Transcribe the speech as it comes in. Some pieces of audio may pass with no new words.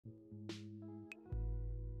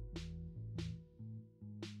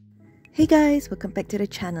Hey guys, welcome back to the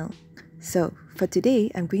channel. So, for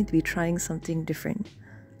today, I'm going to be trying something different.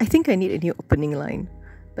 I think I need a new opening line.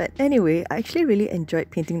 But anyway, I actually really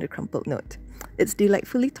enjoyed painting the crumpled note. It's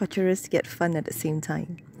delightfully torturous yet fun at the same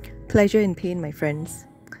time. Pleasure in pain, my friends.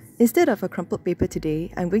 Instead of a crumpled paper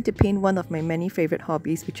today, I'm going to paint one of my many favorite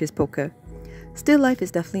hobbies, which is poker. Still life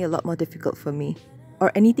is definitely a lot more difficult for me.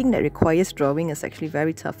 Or anything that requires drawing is actually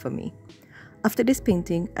very tough for me. After this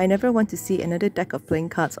painting, I never want to see another deck of playing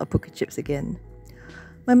cards or poker chips again.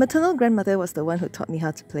 My maternal grandmother was the one who taught me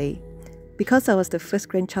how to play. Because I was the first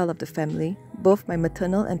grandchild of the family, both my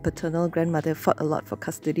maternal and paternal grandmother fought a lot for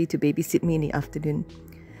custody to babysit me in the afternoon.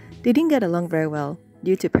 They didn't get along very well,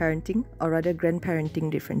 due to parenting, or rather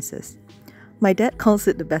grandparenting differences. My dad calls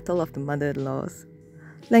it the battle of the mother-in-laws.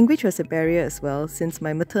 Language was a barrier as well, since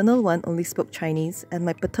my maternal one only spoke Chinese and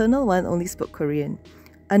my paternal one only spoke Korean,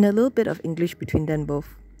 and a little bit of English between them both.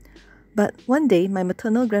 But one day, my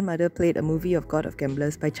maternal grandmother played a movie of God of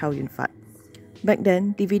Gamblers by Chow Yun-fat. Back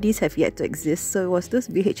then, DVDs have yet to exist, so it was those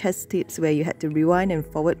VHS tapes where you had to rewind and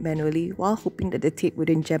forward manually while hoping that the tape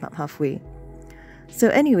wouldn't jam up halfway. So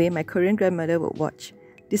anyway, my Korean grandmother would watch,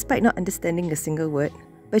 despite not understanding a single word,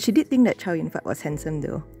 but she did think that Chow Yun-fat was handsome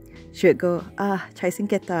though. She would go, chai sing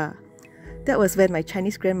keta. That was when my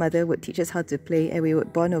Chinese grandmother would teach us how to play and we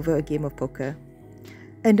would bond over a game of poker.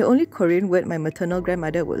 And the only Korean word my maternal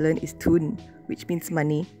grandmother would learn is tun, which means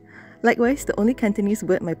money. Likewise, the only Cantonese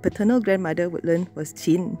word my paternal grandmother would learn was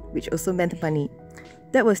chin, which also meant money.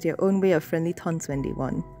 That was their own way of friendly taunts when they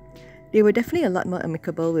won. They were definitely a lot more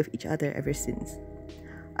amicable with each other ever since.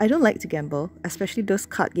 I don't like to gamble, especially those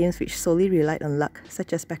card games which solely relied on luck,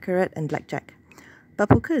 such as baccarat and blackjack. But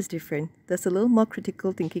poker is different. There's a little more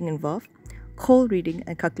critical thinking involved, cold reading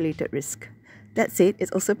and calculated risk. That said,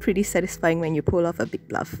 it's also pretty satisfying when you pull off a big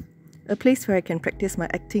bluff. A place where I can practice my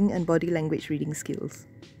acting and body language reading skills.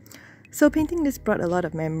 So painting this brought a lot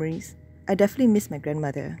of memories. I definitely miss my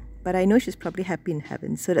grandmother, but I know she's probably happy in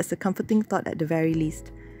heaven, so that's a comforting thought at the very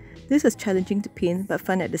least. This was challenging to paint, but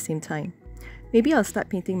fun at the same time. Maybe I'll start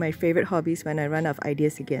painting my favorite hobbies when I run out of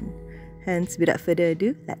ideas again. Hence, without further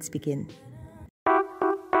ado, let's begin.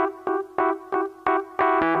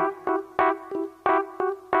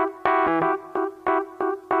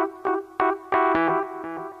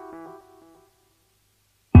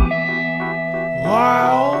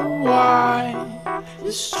 Why?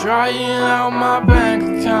 Just trying out my bank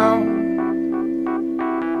account.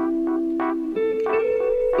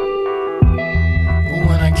 But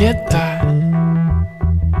when I get that,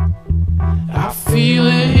 I feel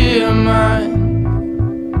it in mine.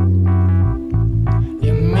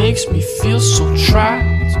 It makes me feel so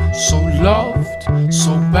trapped, so loved,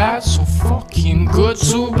 so bad, so fucking good.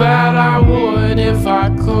 Too bad I would if I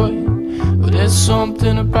could, but there's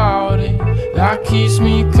something about it that keeps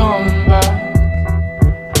me coming back.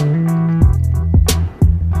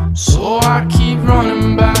 So I keep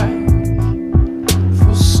running back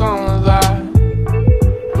for some of that.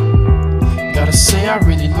 Gotta say I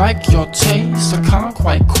really like your taste. I can't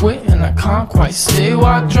quite quit and I can't quite stay.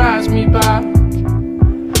 What drives me back?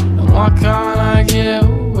 And why can't I get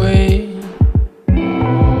away?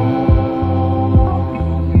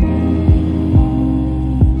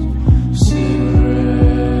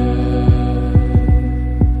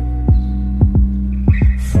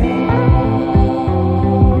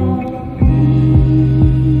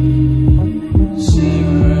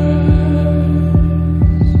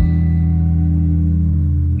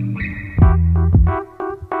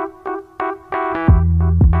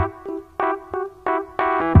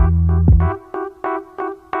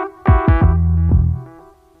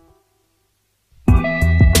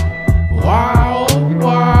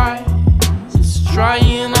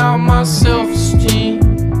 Trying out my self-esteem.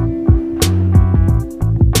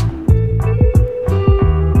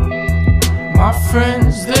 My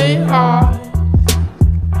friends, they are.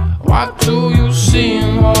 Why do you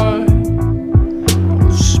seem hard? I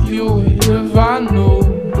would spew it if I knew.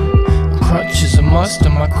 A crutch is a must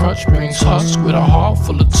and my crutch brings husk. With a heart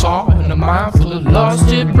full of tar and a mind full of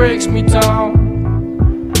lust. It breaks me down,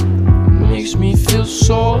 it makes me feel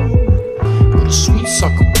so. With a sweet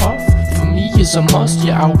sucker puff is a must,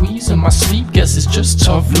 yeah, I wheeze in my sleep. Guess it's just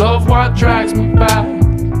tough love what drags me back.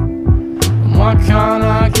 And why can't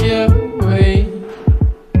I get away?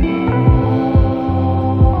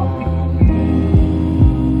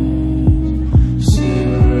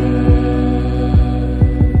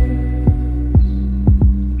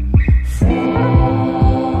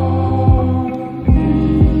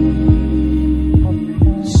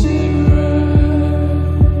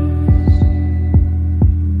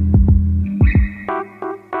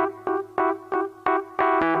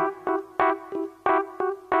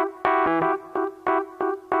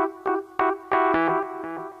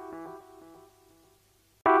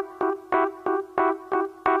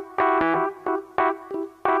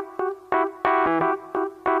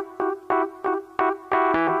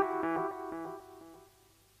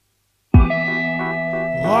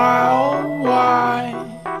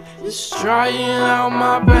 is drying out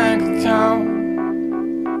my bank account.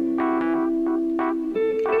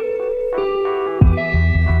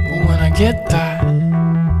 But when I get that,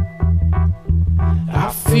 I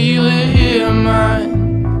feel it in mine.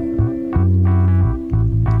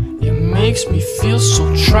 It makes me feel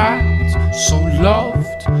so trapped, so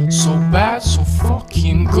loved, so bad, so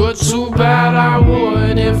fucking good. Too bad I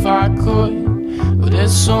would if I could, but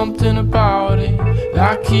there's something about it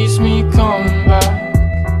that keeps me coming back.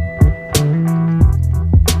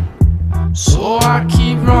 So I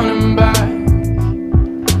keep running back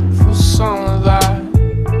for some of that.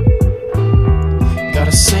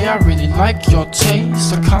 Gotta say I really like your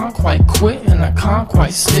taste. I can't quite quit and I can't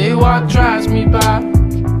quite stay. What drives me back,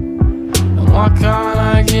 and why can't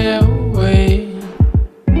I get away?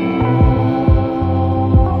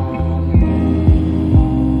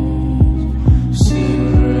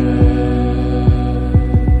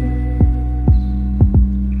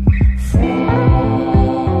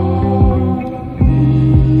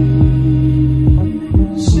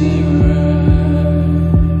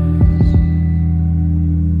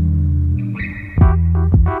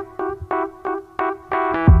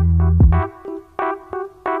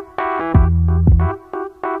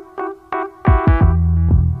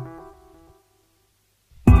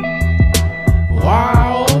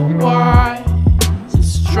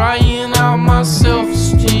 Trying out my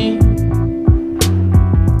self-esteem.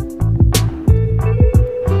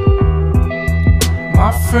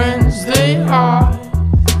 My friends, they are.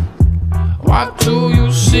 Why do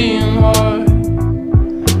you seem hard? I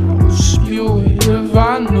would spew it if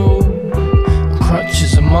I knew. A crutch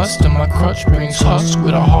is a must, and my crutch brings husk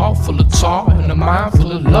with a heart full of tar and a mind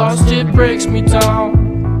full of lust. It breaks me down,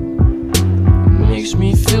 it makes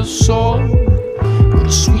me feel so. With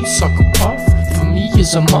a sweet sucker puff for me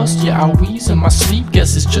is a must. Yeah, I wheeze in my sleep,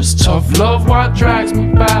 guess it's just tough love. What drags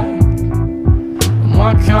me back, and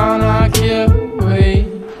why can't I get away?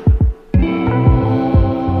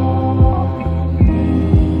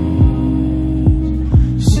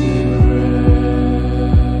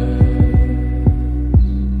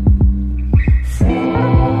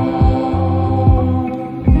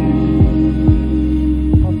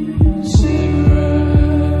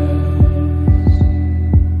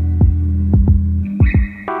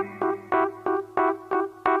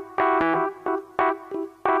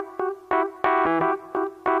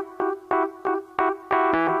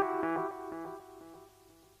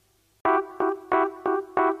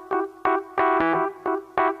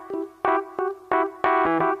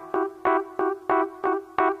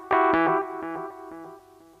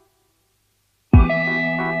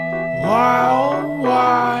 Why, oh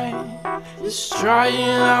why, it's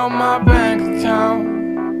drying out my bank account.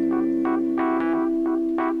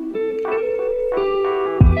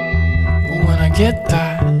 But when I get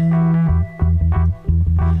that,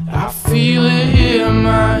 I feel it in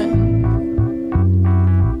mine.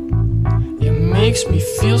 It makes me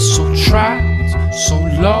feel so trapped, so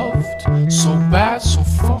loved, so bad, so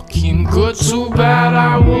fucking good. Too bad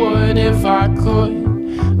I would if I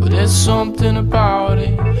could, but there's something about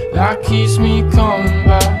it that keeps me coming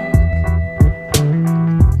back.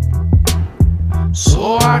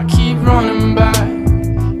 So I keep running back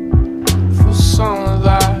for some of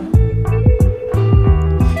that.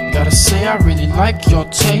 Gotta say I really like your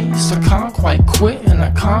taste. I can't quite quit and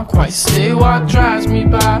I can't quite stay. What drives me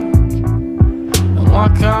back, and why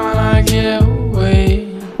can't I get away?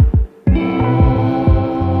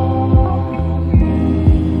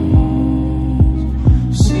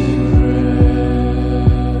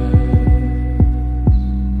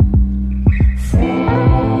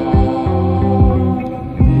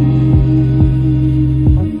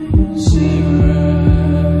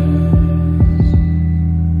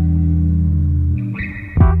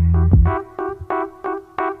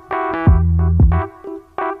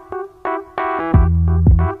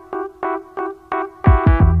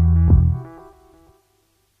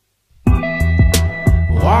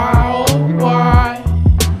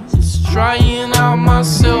 Trying out my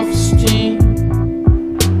self-esteem.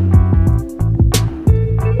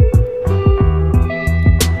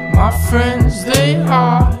 My friends, they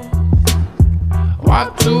are. Why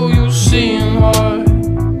do you seem hard?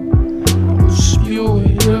 I would spew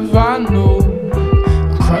it if I knew.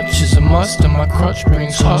 A crutch is a must, and my crutch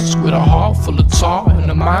brings husk with a heart full of tar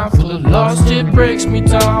and a mind full of lust. It breaks me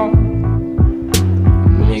down,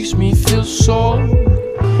 it makes me feel so.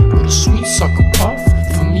 With a sweet sucker puff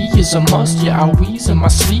for me is a must. Yeah, I wheeze in my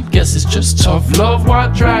sleep, guess it's just tough love.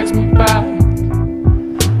 What drags me back,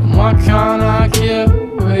 and why can't I get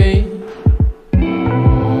away?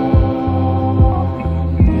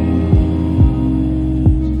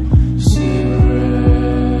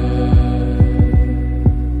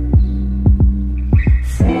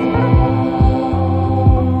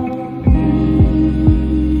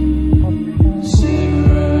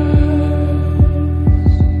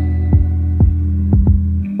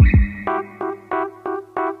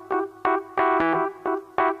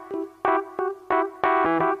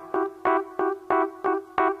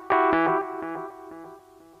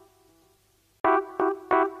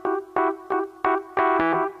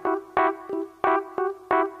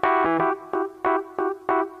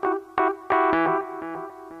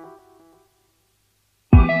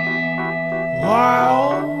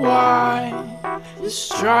 is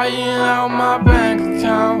drying out my bank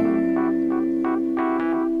account.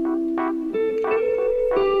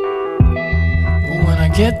 But when I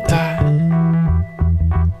get that,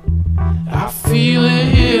 I feel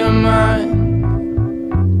it in mine.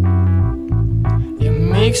 It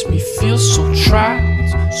makes me feel so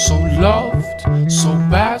trapped, so loved, so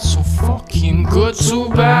bad, so fucking good. Too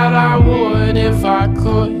bad I would if I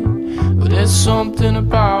could, but there's something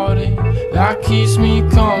about it that keeps me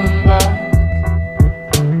coming back.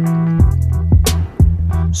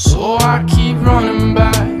 So I keep running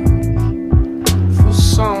back for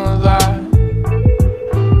some of that.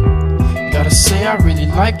 Gotta say I really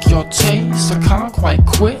like your taste. I can't quite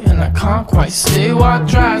quit and I can't quite stay. What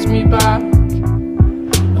drives me back,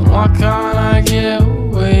 and why can't I get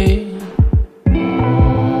away?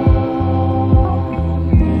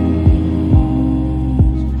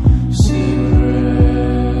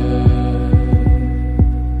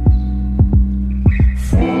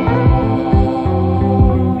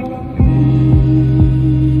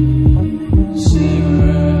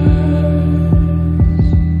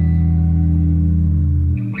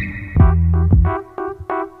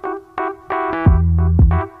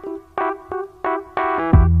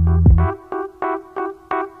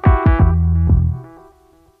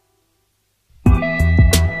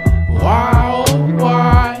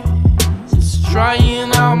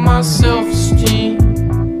 Trying out my self-esteem.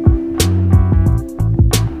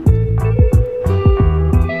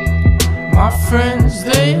 My friends,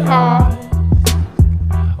 they are.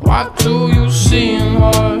 Why do you seem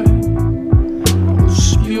hard? I would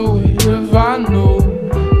spew it if I knew.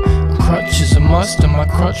 A crutch is a must, and my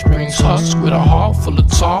crutch brings husk with a heart full of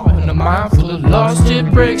tar and a mind full of lust. It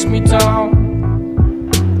breaks me down,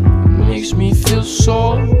 it makes me feel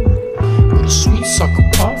so. With a sweet sucker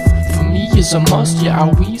puff for me is a must. Yeah, I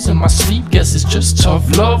wheeze in my sleep, guess it's just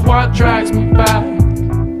tough love. What drags me back,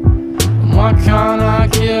 and why can't I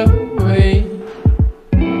get away?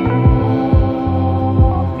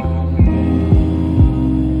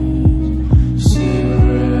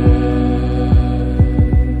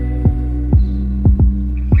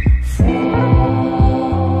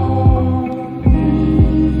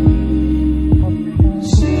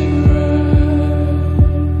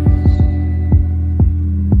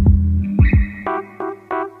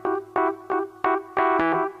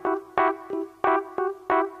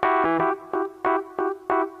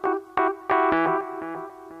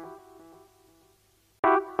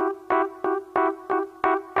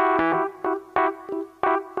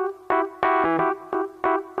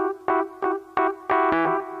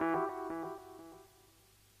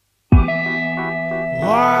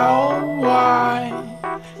 Why, oh why,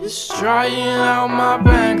 it's drying out my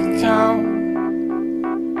bank account.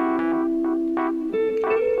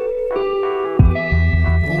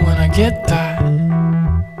 But when I get that,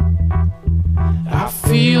 I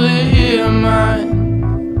feel it in mine.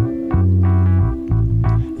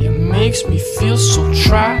 It makes me feel so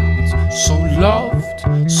trapped, so loved,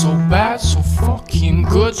 so bad, so fucking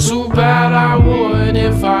good. Too bad I would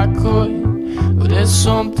if I could, but there's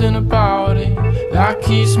something about it that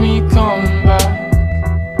keeps me coming back.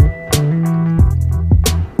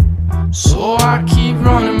 So I keep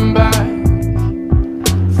running back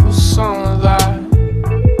for some of that.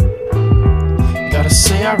 Gotta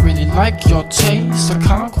say I really like your taste. I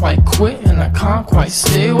can't quite quit and I can't quite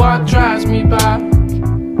stay. What drives me back,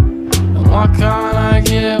 and why can't I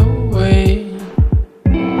get away?